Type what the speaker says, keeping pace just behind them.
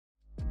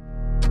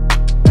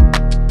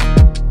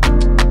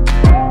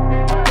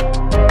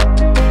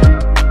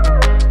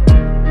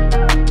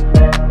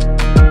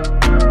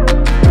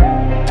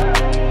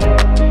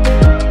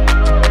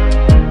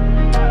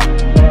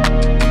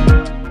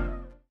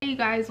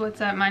what's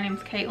up? My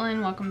name's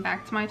Caitlin. Welcome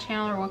back to my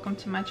channel, or welcome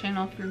to my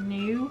channel if you're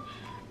new.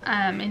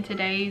 In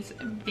today's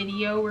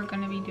video, we're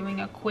going to be doing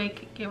a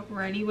quick get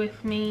ready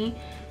with me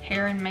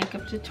hair and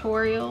makeup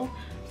tutorial.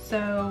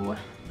 So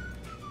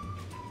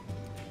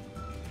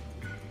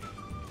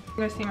we're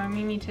going to see my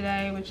Mimi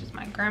today, which is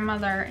my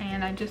grandmother,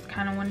 and I just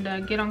kind of wanted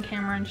to get on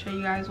camera and show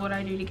you guys what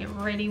I do to get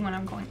ready when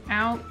I'm going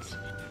out.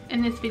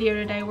 In this video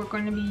today, we're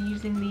going to be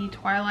using the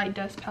Twilight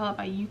Dust palette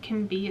by You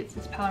Can Be. It's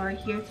this palette right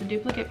here. It's a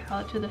duplicate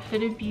palette to the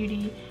Huda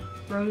Beauty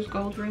Rose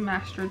Gold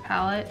Remastered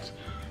palette.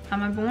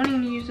 I've been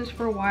wanting to use this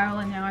for a while,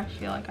 and now I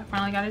feel like I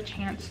finally got a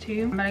chance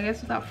to. But I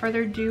guess without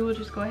further ado, we'll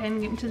just go ahead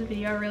and get into the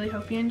video. I really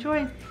hope you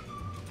enjoy.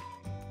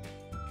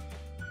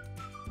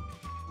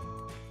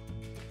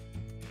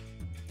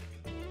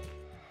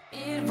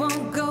 It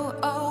won't go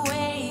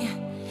away.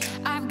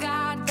 I've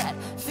got that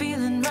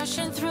feeling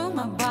rushing through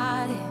my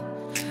body.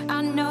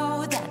 I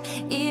know that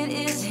it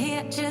is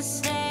here to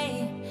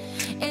stay.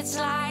 It's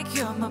like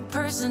you're my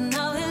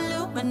personal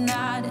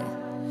Illuminati.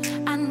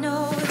 I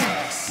know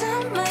that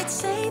some might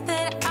say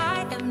that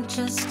I am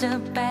just a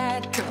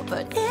bad girl,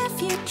 but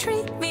if you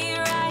treat me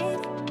right,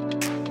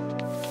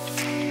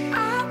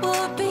 I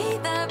will be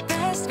the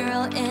best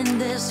girl in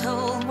this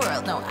whole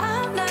world. No,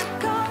 I'm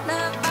not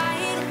gonna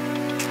bite.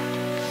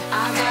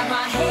 I got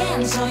my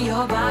hands on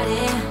your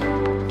body,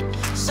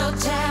 so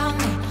tell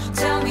me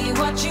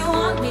what you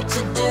want me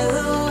to do.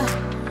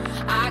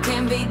 I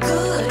can be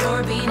good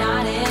or be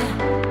naughty,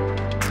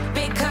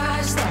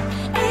 because there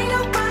ain't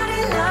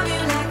nobody love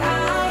you like I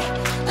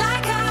do,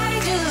 like I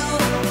do,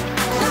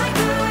 like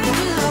I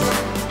do,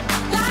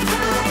 like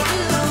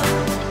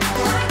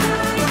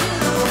I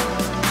do, like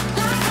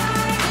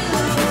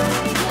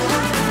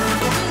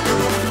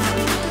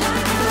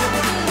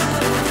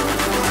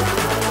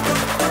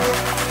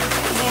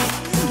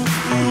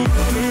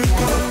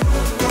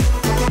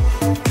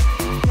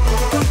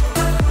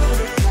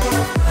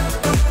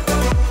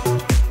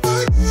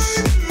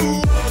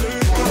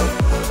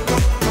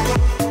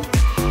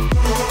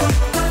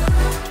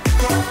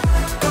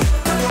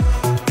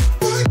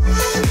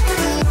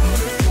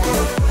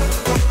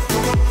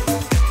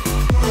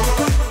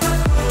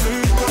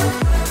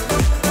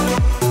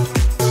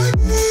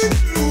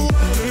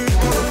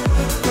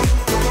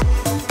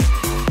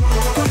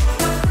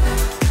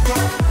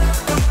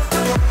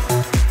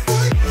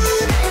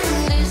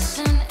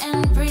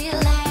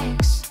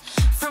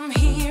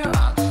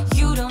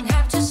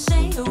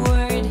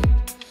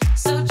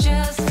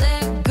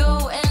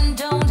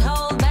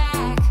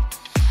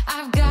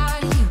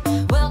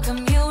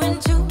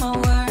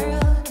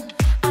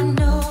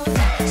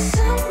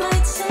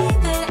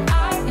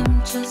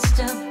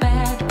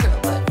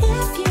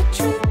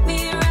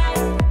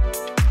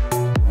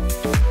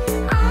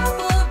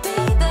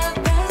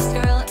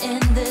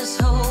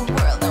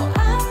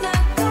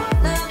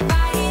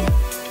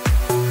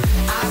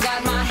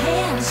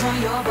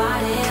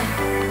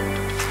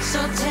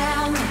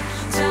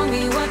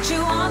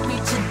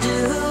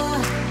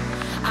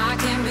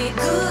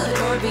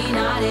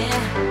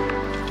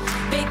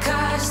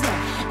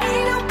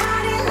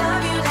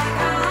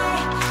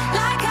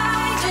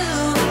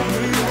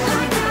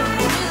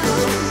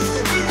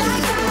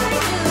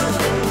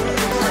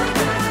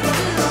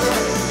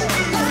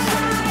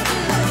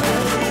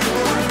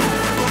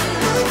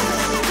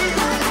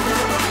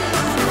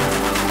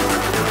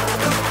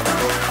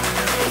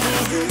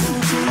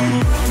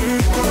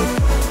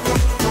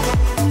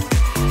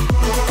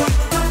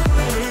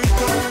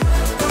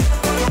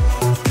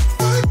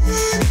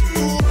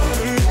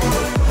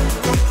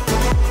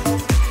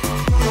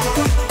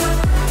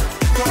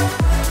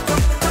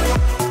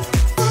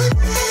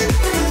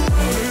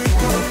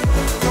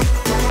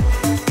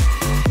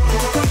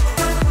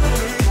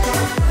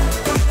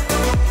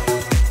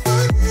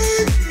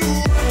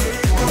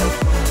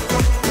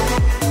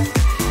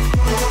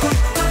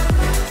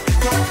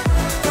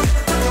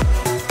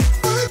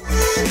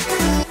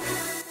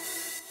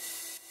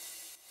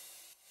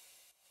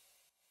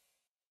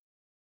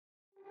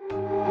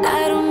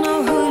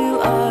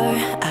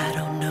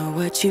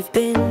you've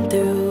been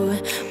through,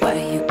 why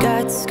you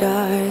got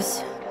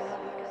scars.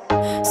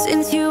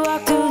 Since you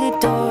walked through the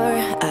door,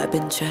 I've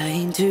been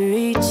trying to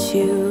reach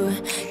you,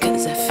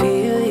 'cause I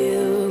feel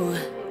you.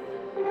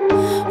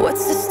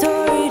 What's the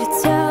story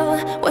to tell?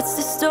 What's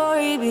the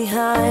story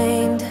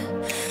behind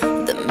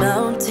the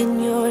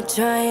mountain you're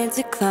trying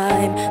to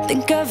climb?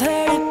 Think I've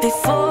heard it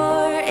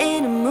before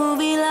in a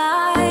movie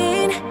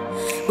line.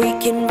 We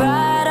can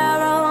write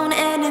our own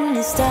ending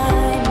this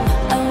time.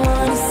 I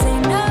wanna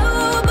say no,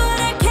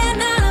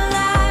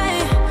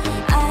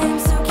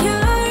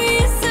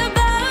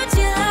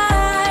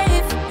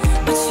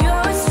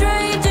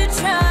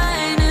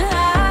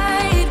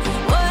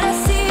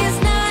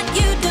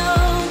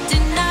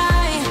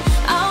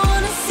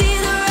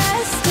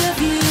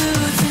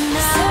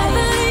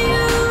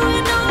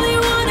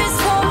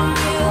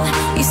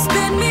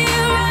 Spin me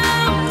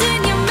around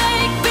and you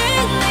make me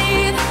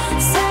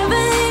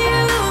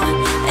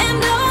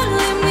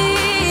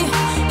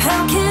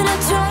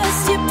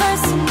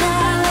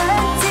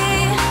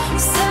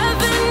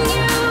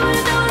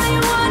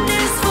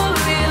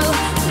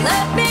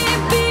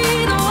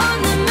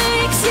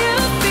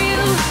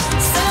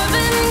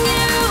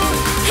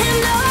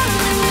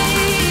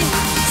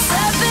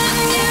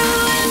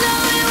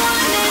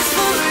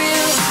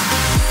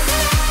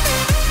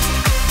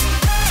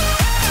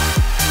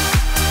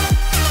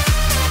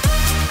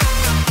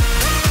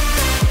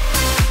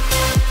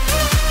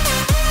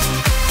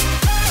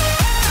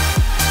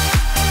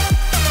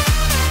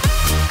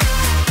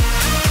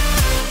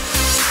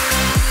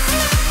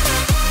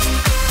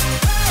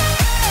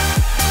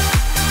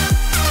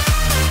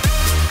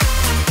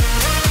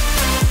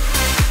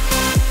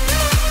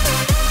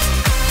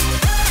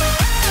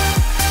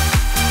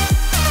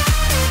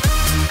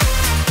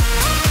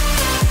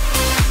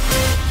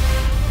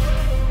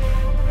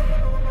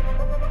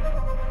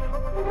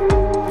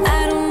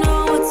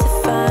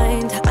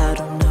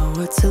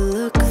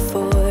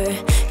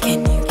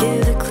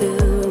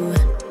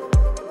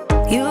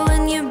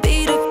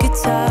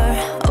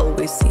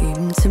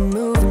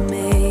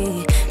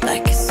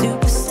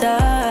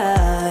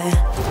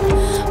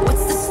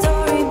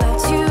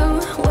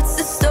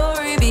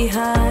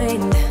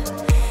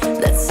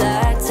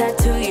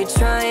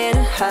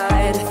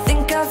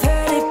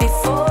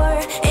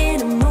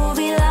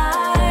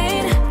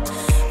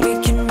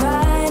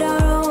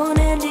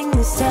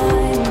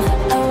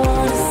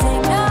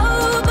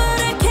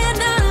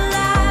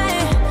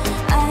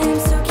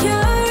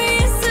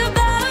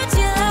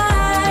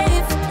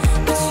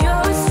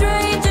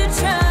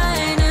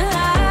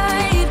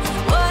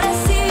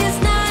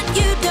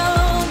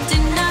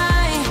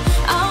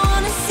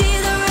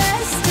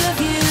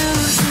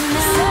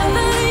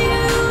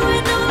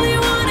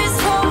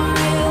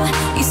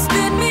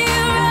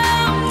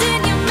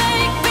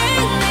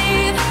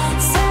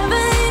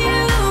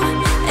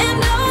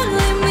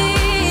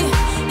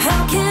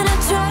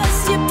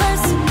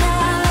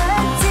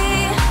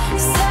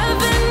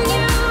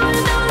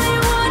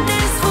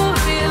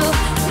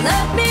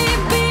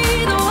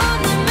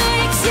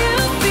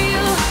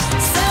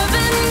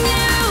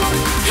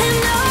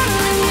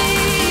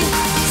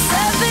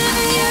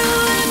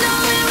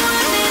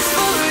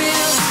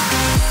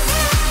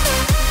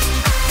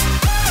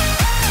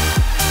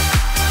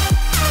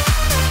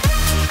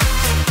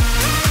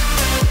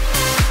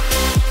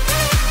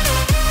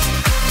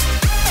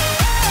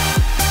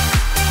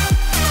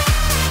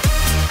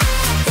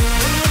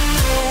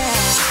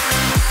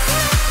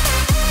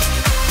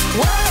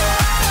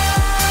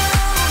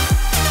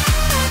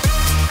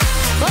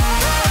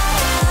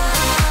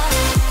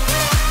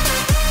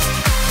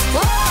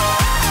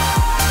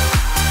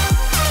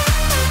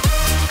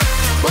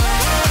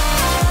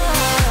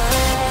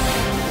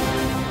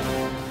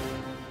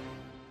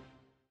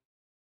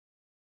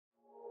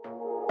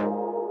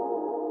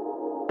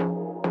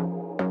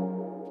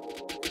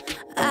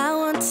I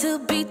want to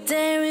be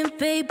there and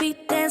baby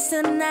dance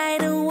the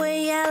night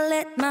away. I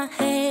let my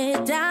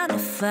head down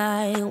if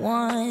I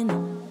won.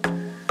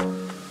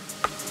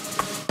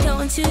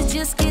 Don't you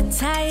just get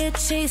tired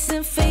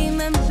chasing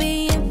fame and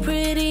being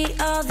pretty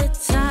all the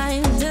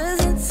time?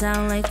 Doesn't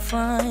sound like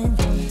fun.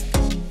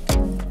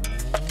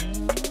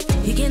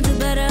 You can do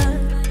better.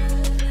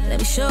 Let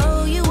me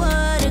show you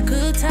what a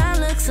good time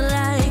looks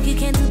like. You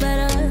can do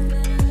better,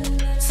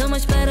 so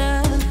much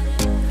better.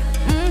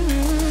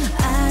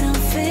 I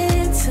don't fit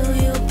into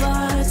your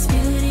box.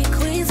 Beauty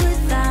queens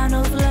without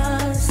no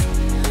flaws.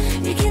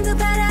 You can do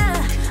better.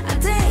 I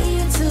dare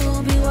you to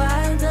be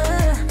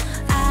wilder.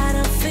 I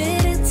don't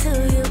fit into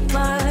your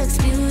box.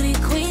 Beauty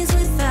queens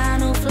without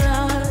no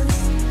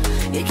flaws.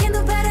 You can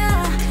do better.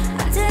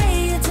 I dare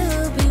you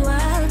to be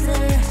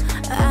wilder.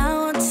 I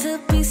want to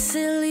be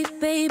silly,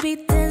 baby,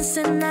 dance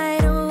the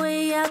night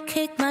away. I'll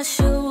kick my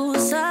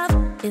shoes off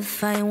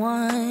if I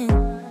want.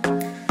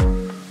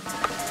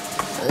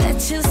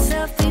 Let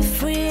yourself be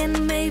free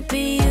and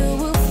maybe you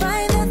will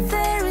find that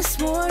there is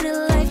more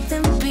to life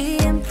than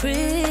being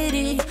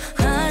pretty.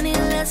 Honey,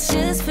 let's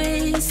just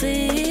face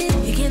it.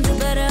 You can do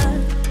better.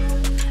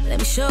 Let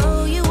me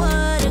show you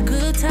what a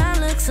good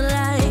time looks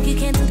like. You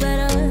can do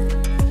better,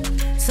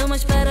 so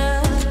much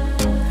better.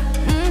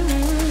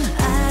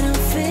 I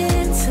don't fit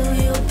into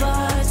your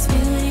box.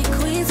 Beauty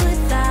queens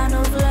without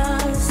no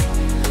flaws.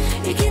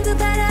 You can do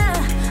better.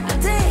 I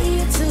dare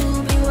you to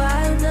be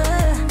wilder.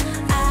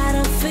 I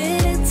don't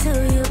fit into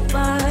your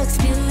box.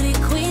 Beauty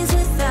queens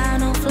without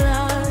no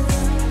flaws.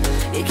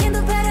 You can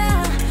do better.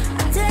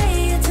 I dare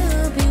you to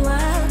be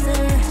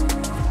wilder.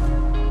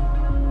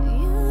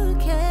 You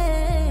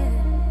can.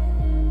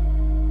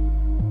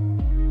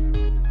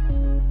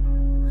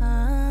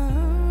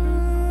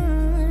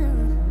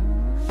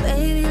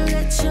 Baby,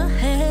 let your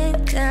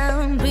head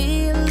down.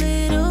 Be a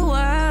little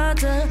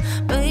wilder.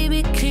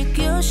 Baby, kick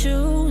your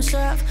shoes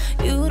off.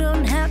 You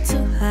don't have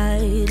to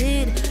hide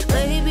it.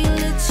 Baby,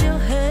 let your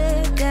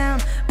head down.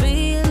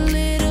 Be a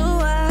little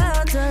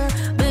wilder.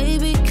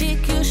 Baby,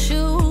 kick your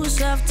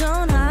shoes off.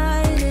 Don't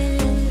hide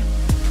it.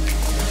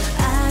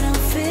 I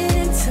don't fit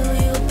into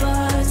your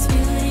box.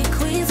 Beauty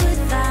queens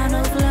without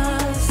no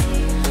flaws.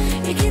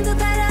 You can do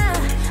better.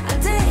 I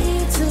dare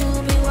you to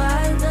be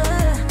wilder.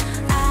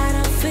 I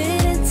don't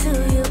fit into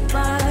your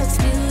box.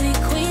 Beauty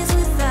queens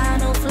without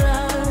no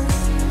flaws.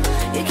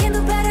 You can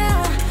do better.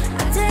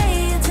 I dare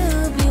you to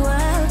be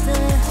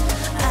wilder.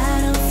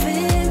 I don't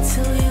fit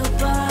into your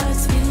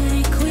box.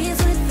 Beauty queens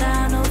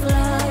without no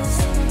flaws.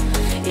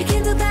 You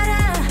can do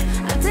better.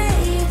 I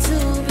dare you to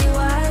be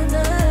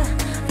wilder.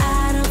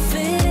 I don't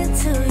fit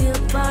into your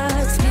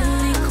box.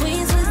 Beauty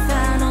queens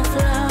without no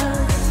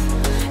flaws.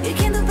 You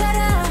can do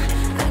better.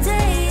 I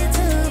dare you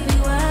to be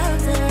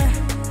wilder.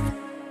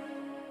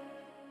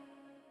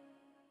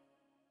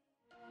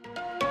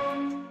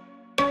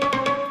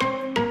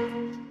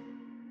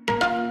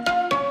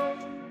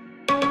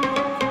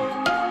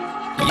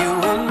 You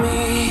and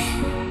me,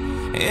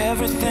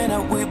 everything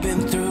that we've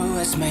been through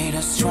has made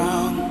us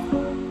strong.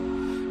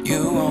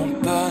 You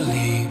won't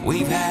believe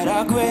we've had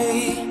our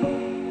gray,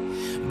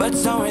 but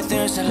somewhere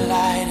there's a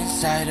light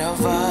inside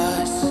of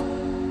us.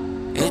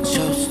 It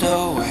shows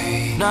the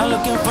way. Not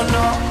looking for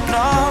no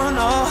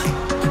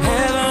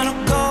heaven or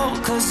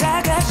gold, 'cause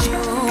I got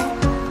you.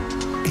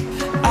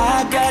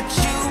 I got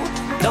you.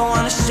 Don't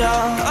wanna show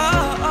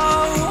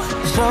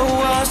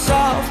us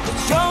off, but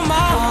you're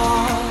my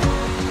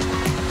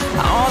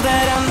all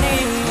that I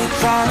need.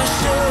 Trying to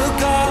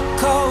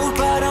sugarcoat,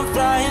 but I'm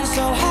flying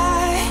so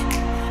high.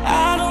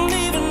 I don't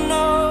even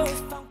know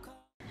if I'm.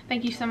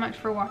 Thank you so much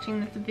for watching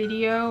this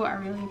video. I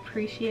really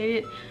appreciate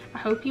it. I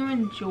hope you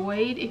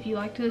enjoyed. If you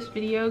liked this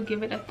video,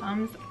 give it a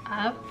thumbs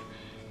up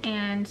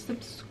and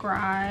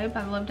subscribe.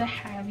 I'd love to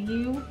have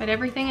you. But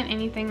everything and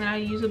anything that I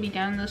use will be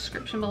down in the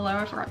description below.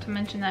 I forgot to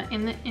mention that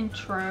in the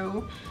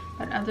intro.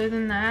 But other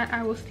than that,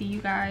 I will see you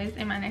guys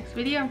in my next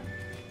video.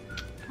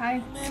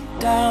 Bye.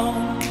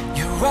 Down,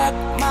 you rock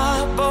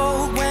my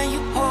boat when you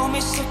hold me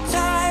so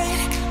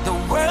tight. The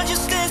world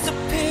just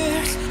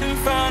disappears in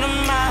front of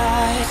my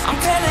eyes. I'm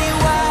telling you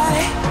why,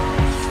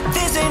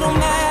 this ain't no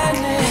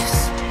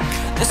madness.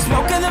 The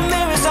smoke and the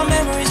mirrors are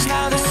memories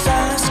now. The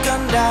sun's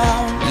gone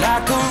down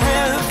like a